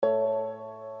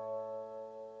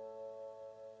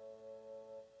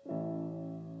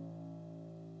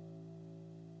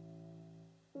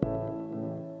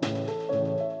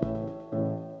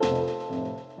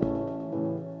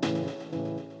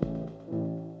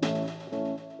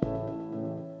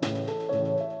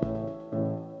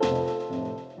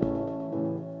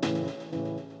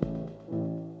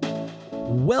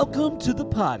Welcome to the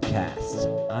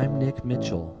podcast. I'm Nick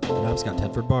Mitchell. And I'm Scott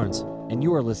Tedford Barnes. And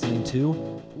you are listening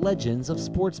to Legends of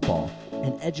Sports Ball,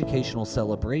 an educational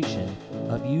celebration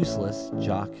of useless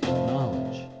jock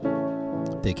knowledge.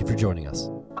 Thank you for joining us.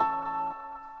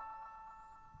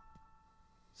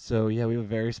 So yeah, we have a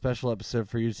very special episode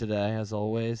for you today, as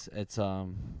always. It's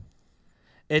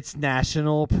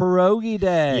National Pierogi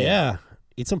Day. Yeah,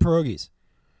 eat some pierogies.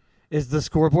 Is the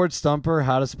scoreboard stumper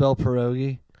how to spell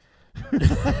pierogi?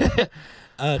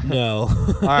 No.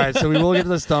 All right, so we will get to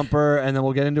the stumper, and then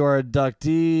we'll get into our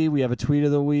inductee. We have a tweet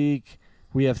of the week.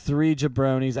 We have 3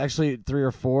 jabronis, actually 3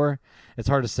 or 4. It's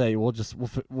hard to say. We'll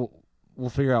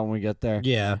figure out when we get there.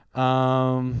 Yeah.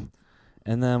 And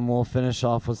then we'll finish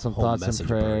off with some Whole thoughts and message of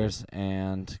prayers,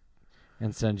 and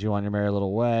send you on your merry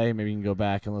little way. Maybe you can go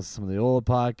back and listen to some of the old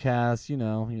podcasts.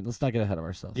 Let's not get ahead of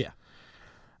ourselves. Yeah.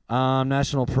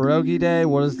 National Pierogi Day.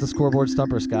 What is the scoreboard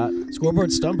stumper, Scott?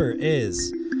 Scoreboard stumper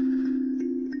is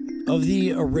of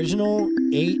the original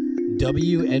 8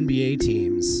 WNBA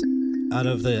teams. Out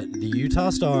of the Utah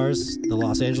Stars, the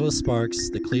Los Angeles Sparks,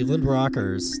 the Cleveland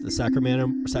Rockers, the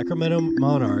Sacramento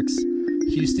Monarchs,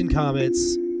 Houston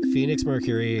Comets, Phoenix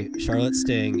Mercury, Charlotte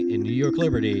Sting, and New York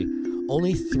Liberty,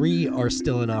 only 3 are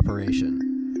still in operation.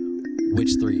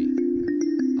 Which 3?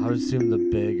 I would assume the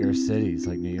bigger cities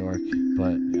like New York,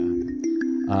 but yeah.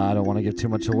 I don't want to give too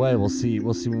much away. We'll see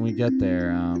when we get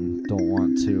there. Don't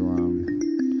want to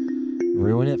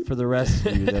ruin it for the rest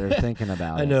of you that are thinking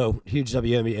about it. I know, huge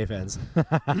WNBA fans.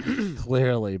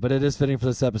 Clearly, but it is fitting for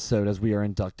this episode as we are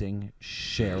inducting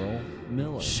Cheryl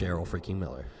Miller. Cheryl freaking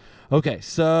Miller. Okay,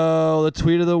 so the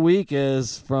tweet of the week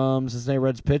is from Cincinnati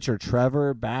Reds pitcher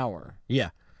Trevor Bauer.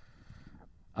 Yeah.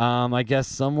 I guess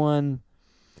someone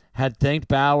had thanked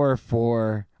Bauer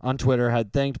on Twitter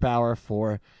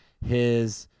for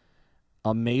his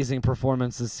amazing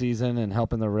performance this season and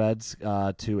helping the Reds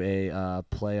to a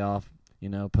playoff,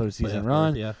 postseason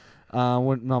run. Yeah.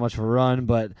 Not much of a run,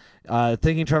 but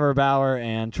thanking Trevor Bauer,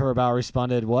 and Trevor Bauer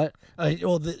responded, what?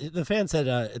 Well, the fan said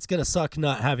it's going to suck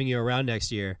not having you around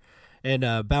next year. And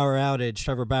Bauer outage,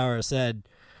 Trevor Bauer said,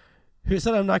 who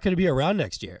said I'm not going to be around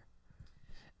next year?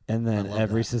 And then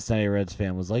every Cincinnati Reds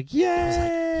fan was like,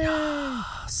 yay! Yes!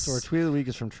 So our tweet of the week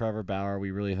is from Trevor Bauer.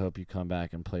 We really hope you come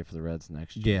back and play for the Reds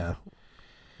next year. Yeah.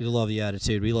 We love the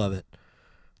attitude. We love it.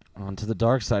 On to the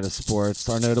dark side of sports.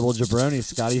 Our notable jabroni.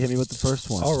 Scotty, hit me with the first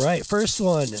one. All right. First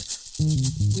one.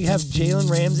 We have Jalen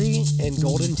Ramsey and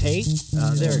Golden Tate.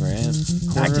 They're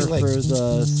acting like for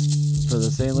the for the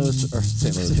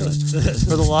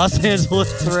Los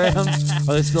Angeles Rams.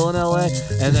 Are they still in LA?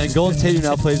 And then Golden Tate, who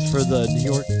now plays for the New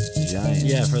York Giants.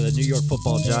 Yeah, for the New York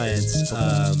Football Giants.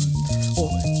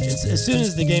 As soon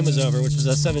as the game was over, which was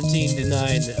a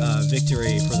 17-9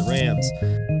 victory for the Rams,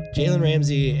 Jalen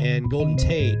Ramsey and Golden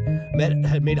Tate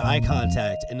had made eye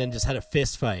contact and then just had a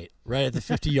fist fight right at the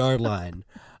 50-yard line.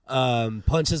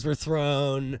 Punches were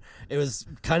thrown. It was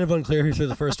kind of unclear who threw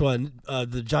the first one.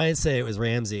 The Giants say it was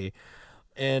Ramsey.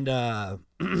 And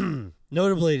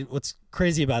notably, what's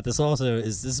crazy about this also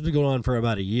is this has been going on for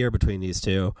about a year between these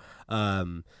two.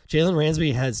 Jalen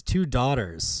Ramsey has 2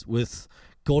 daughters with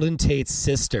Golden Tate's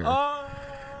sister,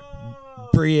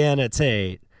 Brianna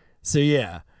Tate. So,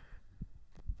 yeah.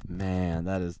 Man,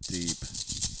 that is deep.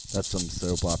 That's some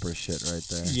soap opera shit right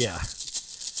there. Yeah.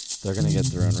 They're going to get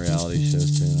their own reality show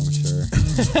soon, I'm sure.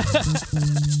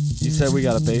 You said we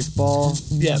got a baseball?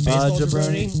 Yeah, baseball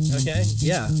jabroni. Okay,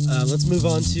 yeah. Let's move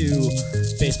on to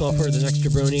baseball for the next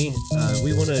jabroni.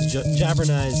 We want to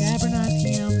jabronize him.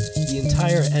 the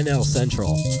entire NL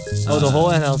Central. The whole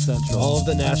NL Central. All of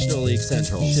the National League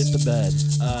Centrals. Shit the bed.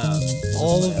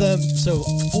 All of them. So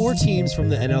 4 teams from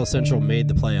the NL Central made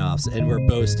the playoffs, and we're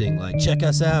boasting, like, check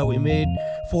us out.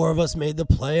 4 of us made the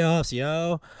playoffs,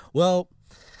 yo. Well,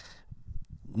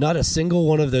 not a single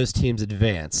one of those teams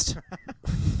advanced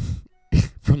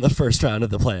from the first round of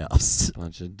the playoffs.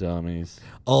 Bunch of dummies.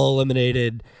 All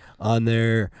eliminated on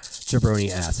their jabroni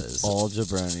asses. All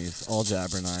jabronis. All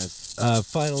jabronize.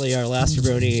 Finally, our last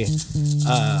jabroni,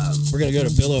 we're going to go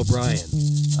to Bill O'Brien.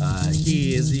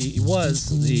 He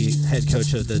was the head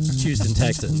coach of the Houston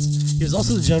Texans. He was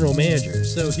also the general manager.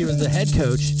 So he was the head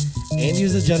coach and he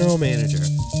was the general manager.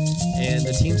 And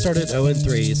the team started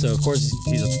 0-3, so of course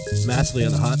he's massively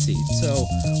on the hot seat. So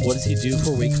what does he do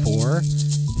for week 4?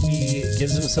 He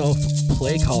gives himself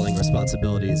play calling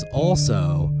responsibilities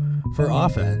also for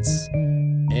offense,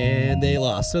 and they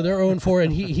lost. So they're 0-4,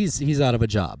 and he's out of a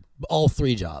job. All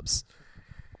 3 jobs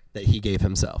that he gave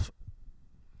himself.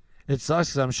 It sucks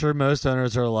because I'm sure most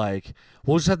owners are like,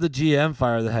 we'll just have the GM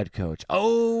fire the head coach.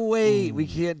 Oh, wait, we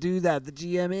can't do that. The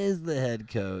GM is the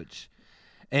head coach.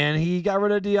 And he got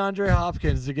rid of DeAndre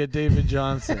Hopkins to get David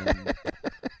Johnson.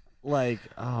 Like,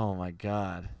 oh my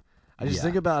God. I just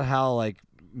think about how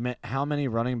how many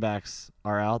running backs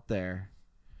are out there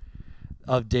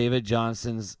of David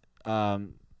Johnson's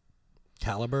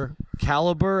caliber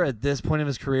at this point of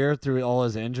his career through all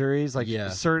his injuries.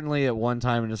 Certainly at one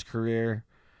time in his career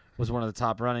was one of the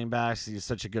top running backs. He's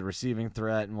such a good receiving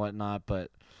threat and whatnot.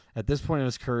 But at this point of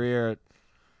his career,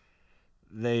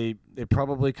 they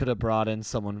probably could have brought in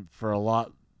someone for a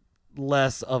lot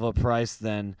less of a price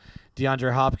than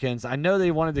DeAndre Hopkins. I know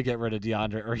they wanted to get rid of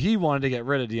DeAndre, or he wanted to get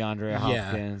rid of DeAndre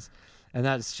Hopkins, and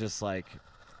that's just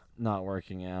not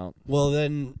working out. Well,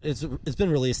 then it's been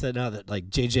released that now that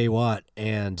J.J. Watt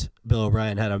and Bill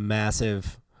O'Brien had a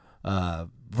massive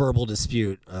verbal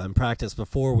dispute in practice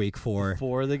before week 4.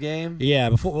 Before the game? Yeah,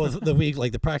 before the week,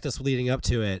 the practice leading up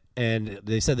to it, and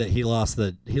they said that he lost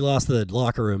the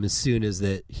locker room as soon as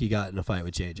that he got in a fight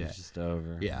with J.J. It's just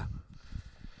over. Yeah.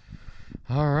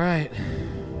 All right.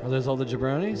 Are those all the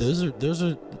jabronis? Those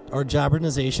are our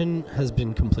jabronization has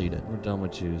been completed. We're done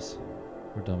with Jews.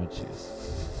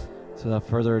 So without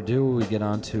further ado, we get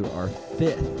on to our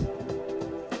 5th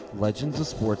Legends of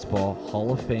Sports Ball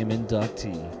Hall of Fame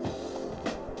inductee,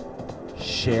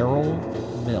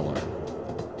 Cheryl Miller.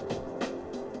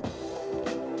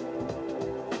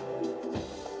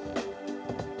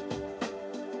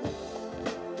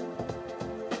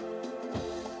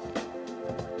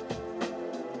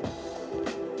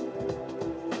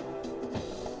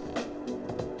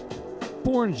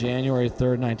 Born January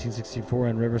 3rd, 1964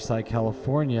 in Riverside,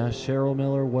 California, Cheryl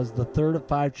Miller was the third of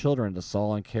 5 children to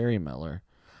Saul and Carrie Miller.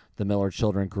 The Miller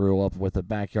children grew up with a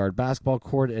backyard basketball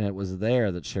court, and it was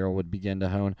there that Cheryl would begin to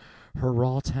hone her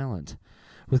raw talent.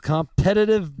 With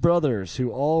competitive brothers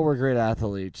who all were great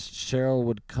athletes, Cheryl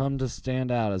would come to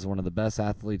stand out as one of the best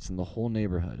athletes in the whole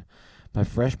neighborhood. By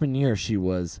freshman year, she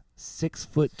was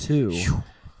 6'2",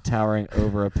 towering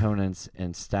over opponents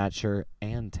in stature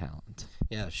and talent.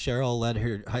 Yeah, Cheryl led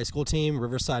her high school team,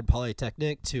 Riverside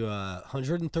Polytechnic, to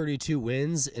 132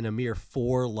 wins and a mere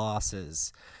 4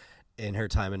 losses in her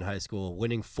time in high school,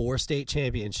 winning 4 state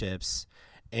championships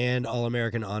and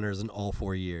All-American honors in all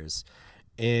 4 years.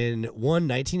 In one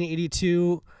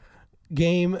 1982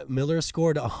 game, Miller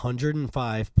scored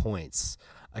 105 points,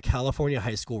 a California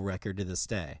high school record to this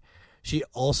day. She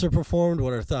also performed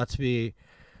what are thought to be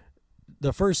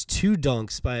the first 2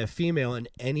 dunks by a female in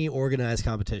any organized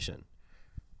competition.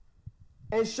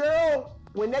 And Cheryl,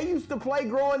 when they used to play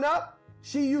growing up,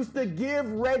 she used to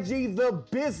give Reggie the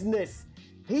business.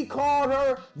 He called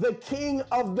her the king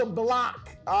of the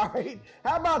block, all right?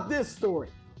 How about this story?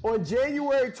 On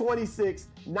January 26,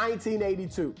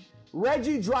 1982,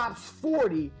 Reggie drops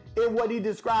 40 in what he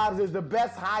describes as the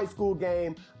best high school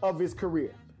game of his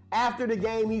career. After the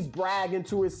game, he's bragging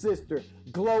to his sister,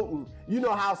 gloating. You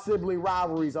know how sibling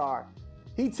rivalries are.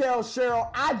 He tells Cheryl,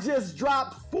 I just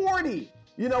dropped 40.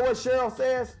 You know what Cheryl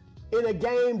says? In a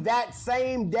game that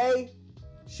same day,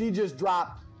 she just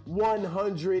dropped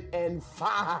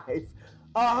 105.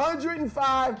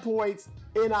 105 points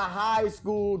in a high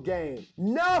school game.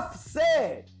 Nuff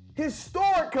said.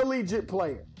 Historic collegiate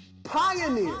player.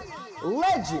 Pioneer.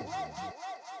 Legend.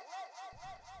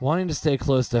 Wanting to stay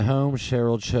close to home,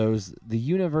 Cheryl chose the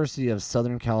University of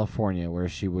Southern California, where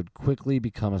she would quickly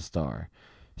become a star.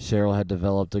 Cheryl had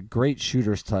developed a great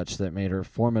shooter's touch that made her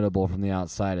formidable from the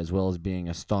outside, as well as being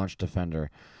a staunch defender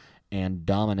and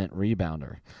dominant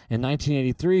rebounder. In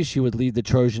 1983, she would lead the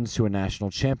Trojans to a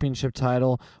national championship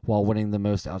title while winning the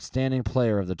most outstanding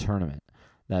player of the tournament.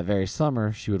 That very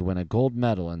summer, she would win a gold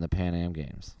medal in the Pan Am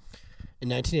Games. In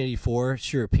 1984,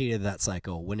 she repeated that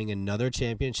cycle, winning another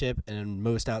championship and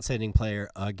most outstanding player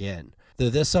again. Though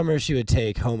this summer she would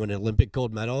take home an Olympic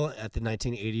gold medal at the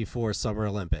 1984 Summer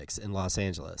Olympics in Los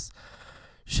Angeles.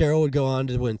 Cheryl would go on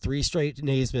to win 3 straight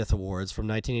Naismith Awards from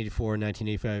 1984,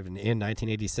 1985, and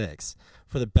 1986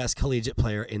 for the best collegiate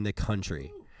player in the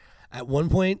country. At one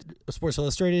point, Sports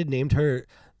Illustrated named her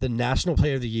the National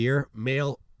Player of the Year,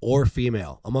 male or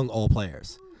female, among all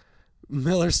players.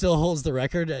 Miller still holds the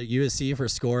record at USC for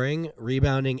scoring,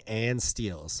 rebounding, and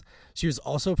steals. She was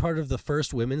also part of the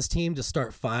first women's team to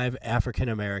start 5 African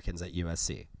Americans at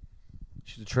USC.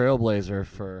 She's a trailblazer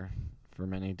for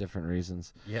many different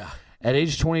reasons. Yeah. At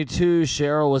age 22,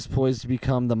 Cheryl was poised to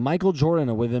become the Michael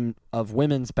Jordan of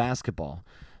women's basketball.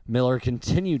 Miller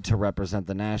continued to represent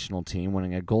the national team,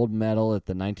 winning a gold medal at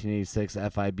the 1986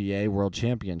 FIBA World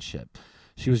Championship.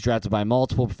 She was drafted by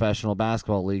multiple professional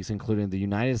basketball leagues, including the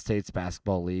United States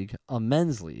Basketball League, a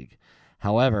men's league.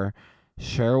 However,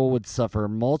 Cheryl would suffer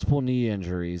multiple knee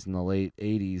injuries in the late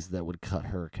 80s that would cut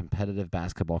her competitive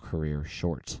basketball career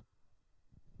short.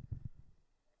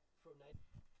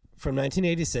 From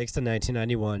 1986 to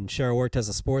 1991, Cheryl worked as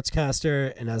a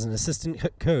sportscaster and as an assistant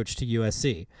coach to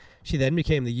USC. She then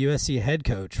became the USC head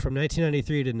coach from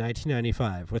 1993 to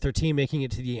 1995, with her team making it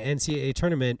to the NCAA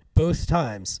tournament both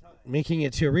times, making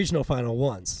it to a regional final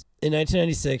once. In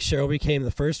 1996, Cheryl became the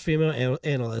first female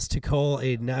analyst to call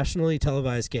a nationally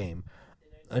televised game.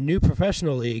 A new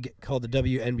professional league called the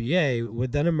WNBA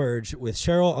would then emerge with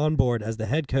Cheryl on board as the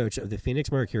head coach of the Phoenix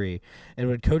Mercury and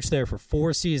would coach there for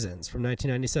 4 seasons from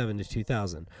 1997 to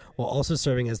 2000, while also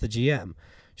serving as the GM.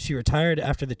 She retired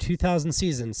after the 2000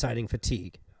 season, citing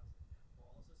fatigue.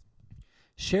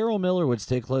 Cheryl Miller would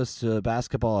stay close to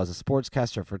basketball as a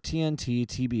sportscaster for TNT,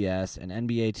 TBS, and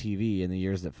NBA TV in the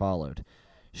years that followed.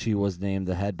 She was named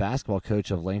the head basketball coach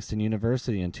of Langston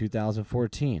University in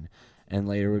 2014, and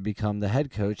later would become the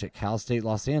head coach at Cal State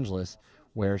Los Angeles,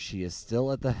 where she is still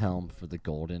at the helm for the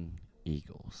Golden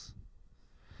Eagles.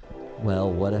 Well,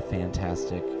 what a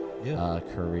fantastic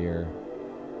career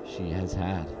she has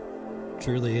had.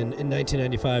 Truly, in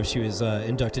 1995, she was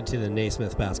inducted to the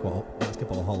Naismith Basketball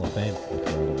Hall of Fame.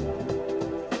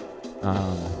 Incredible.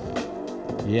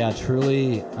 Yeah,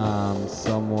 truly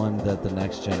someone that the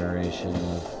next generation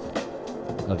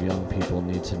of young people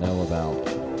need to know about.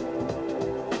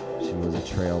 She was a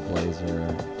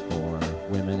trailblazer for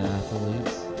women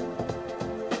athletes,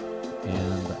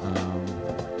 and I'm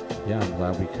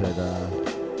glad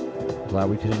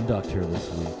we could induct her this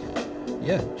week.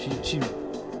 Yeah, she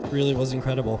really was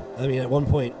incredible. I mean, at one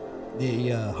point,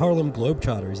 the Harlem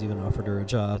Globetrotters even offered her a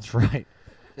job. That's right.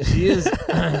 She is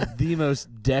the most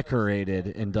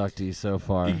decorated inductee so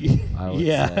far, I would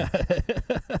say.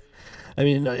 I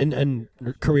mean, and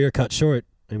her career cut short.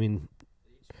 I mean,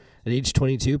 at age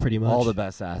 22, pretty much. All the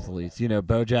best athletes. You know,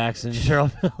 Bo Jackson,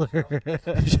 Cheryl Miller.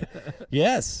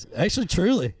 Yes, actually,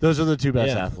 truly. Those are the two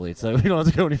best athletes. So we don't have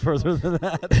to go any further than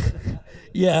that.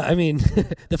 Yeah, I mean,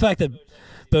 the fact that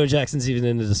Bo Jackson's even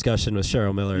in the discussion with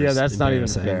Cheryl Miller. Yeah, that's not even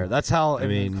fair. That's how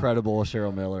incredible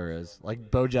Cheryl Miller is. Like,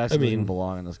 Bo Jackson doesn't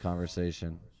belong in this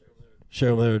conversation.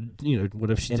 Cheryl Miller, what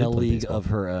if she in did a play league baseball? of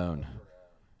her own,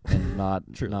 and not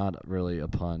really a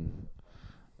pun.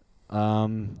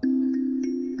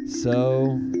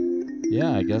 So,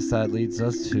 yeah, I guess that leads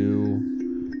us to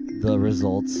the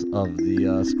results of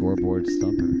the scoreboard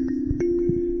stumper.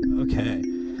 Okay,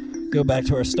 go back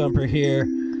to our stumper here.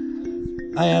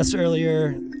 I asked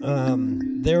earlier,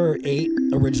 there were 8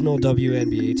 original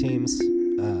WNBA teams.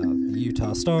 The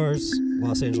Utah Stars,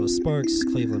 Los Angeles Sparks,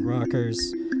 Cleveland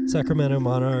Rockers, Sacramento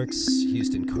Monarchs,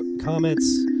 Houston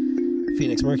Comets,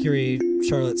 Phoenix Mercury,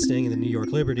 Charlotte Sting, and the New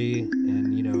York Liberty. And,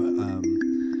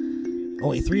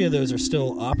 only 3 of those are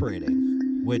still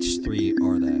operating. Which 3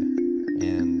 are they?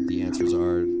 And the answers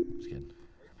are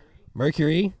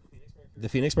Mercury, the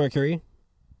Phoenix Mercury,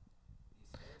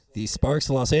 the Sparks,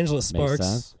 the Los Angeles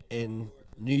Sparks, in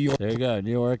New York. There you go. New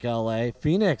York, L.A.,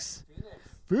 Phoenix.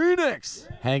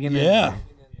 Hanging in. Yeah.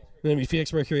 Maybe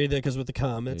Phoenix Mercury there because with the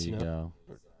Comets, there you go.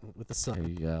 With the sun. There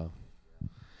you go.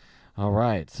 All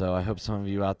right. So I hope some of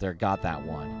you out there got that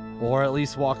one. Or at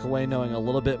least walk away knowing a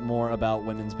little bit more about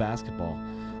women's basketball.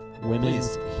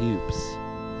 Women's hoops.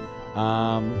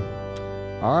 All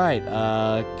right.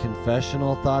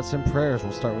 Confessional thoughts and prayers.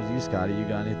 We'll start with you, Scotty. You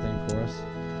got anything for us?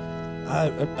 I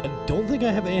don't think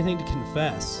I have anything to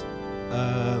confess.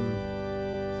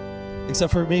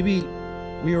 Except for maybe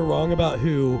we were wrong about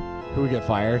who would get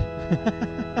fired.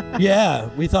 Yeah,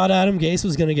 we thought Adam Gase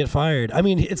was going to get fired. I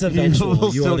mean, it's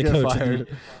eventual. You are the coach. Fired.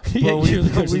 Yeah, we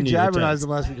jabbernized him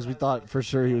last week because we thought for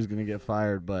sure he was going to get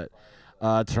fired, but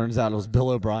turns out it was Bill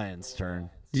O'Brien's turn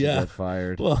to get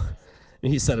fired. Well,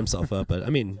 he set himself up, but I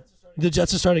mean, the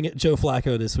Jets are starting at Joe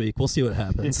Flacco this week. We'll see what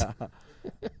happens. Yeah.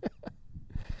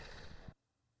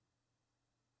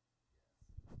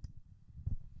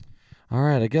 All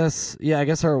right, I guess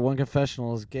our one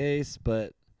confessional is Gase,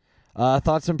 but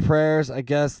thoughts and prayers, I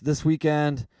guess this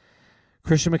weekend,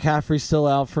 Christian McCaffrey's still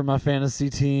out for my fantasy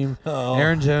team. Oh.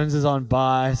 Aaron Jones is on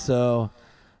bye, so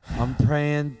I'm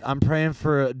praying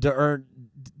for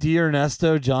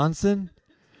D'Ernesto Johnson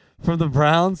from the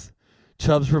Browns,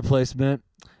 Chubb's replacement,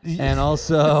 and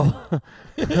also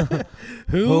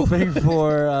hoping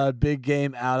for a big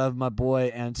game out of my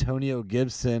boy Antonio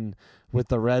Gibson with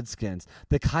the Redskins.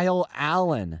 The Kyle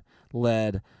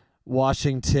Allen-led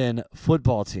Washington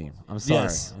football team. I'm sorry.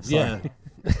 Yes. I'm sorry.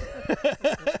 Yeah.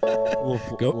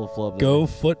 Little flub there. Go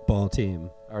football team.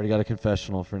 Already got a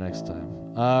confessional for next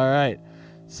time. All right.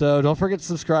 So don't forget to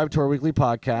subscribe to our weekly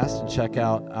podcast and check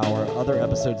out our other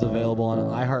episodes available on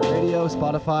iHeartRadio,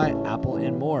 Spotify, Apple,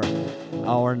 and more.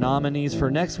 Our nominees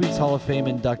for next week's Hall of Fame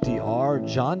inductee are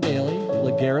John Daly,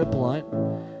 LeGarrette Blount,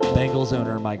 Bengals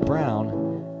owner Mike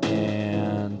Brown,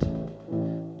 and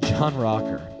John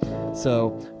Rocker.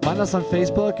 So find us on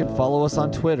Facebook and follow us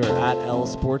on Twitter at L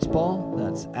Sportsball.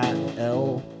 That's at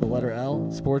L, the letter L,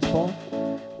 Sportsball.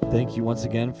 Thank you once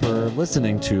again for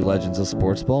listening to Legends of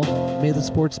Sportsball. May the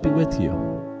sports be with you.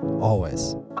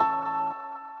 Always.